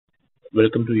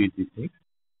Welcome to Easy Fix.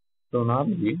 So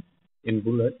normally in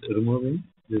bullet removing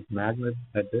this magnet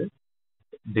is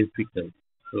difficult.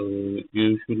 So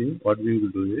usually what we will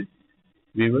do is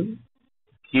we will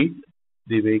keep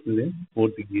the vehicle in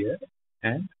fourth gear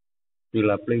and we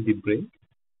will apply the brake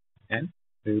and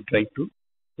we will try to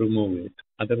remove it.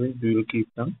 Otherwise we will keep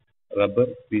some rubber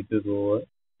pieces over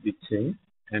the chain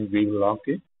and we will lock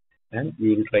it and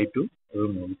we will try to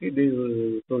remove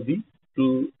it. So these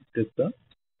two steps are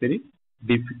very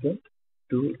difficult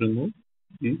to remove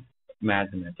this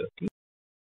magnet. Okay.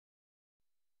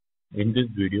 In this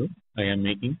video, I am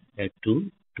making a tool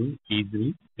to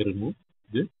easily remove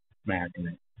this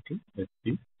magnet. Okay. Let's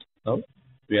see how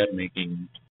we are making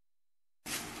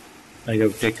it. I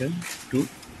have taken two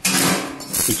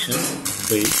friction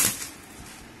plates.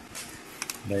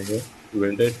 I have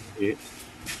welded it.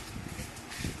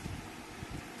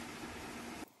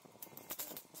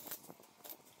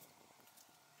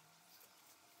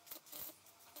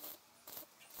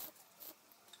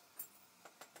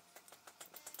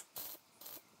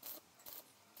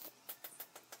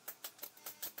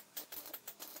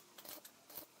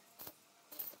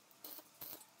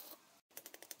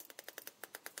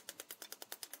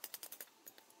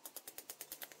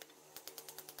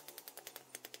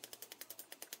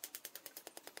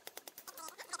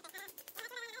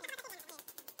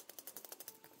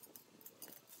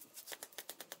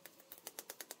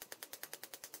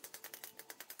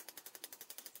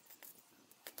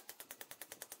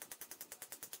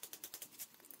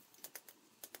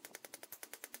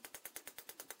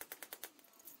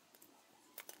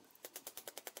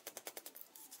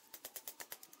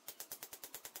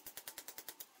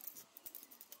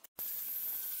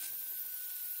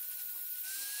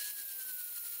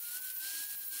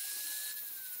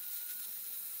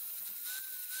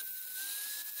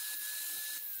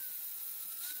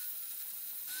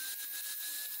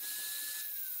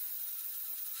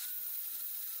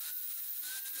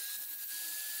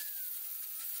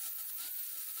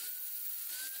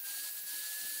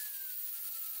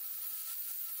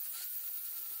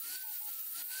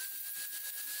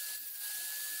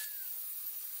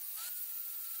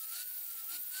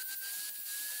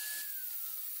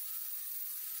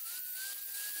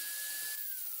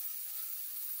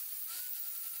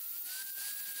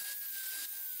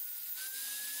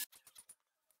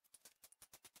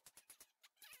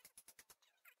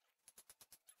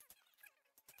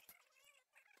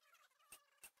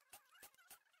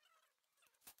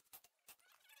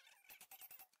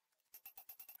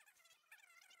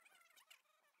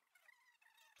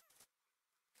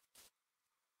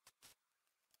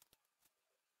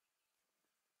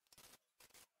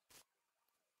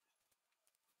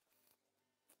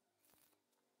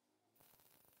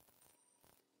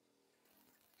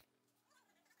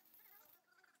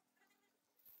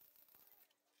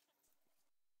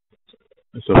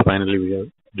 So finally we have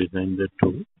designed the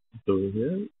tool. So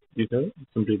here these are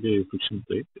simply the friction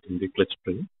plate in the clutch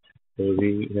plate. So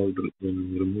we have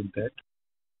removed that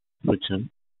friction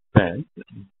pad.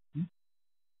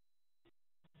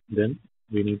 Then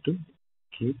we need to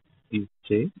keep the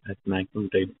chain at maximum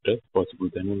tight as possible.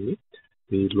 Then only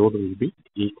the load will be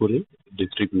equally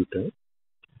distributed.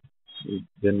 So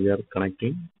then we are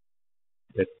connecting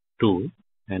that tool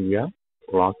and we are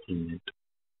locking it.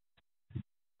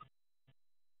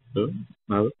 So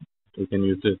now we can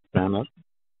use the spanner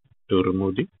to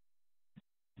remove the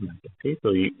nut. Okay,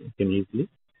 so you can easily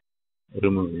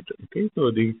remove it. Okay,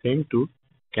 so the same tool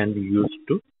can be used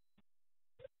to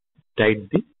tight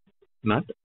the nut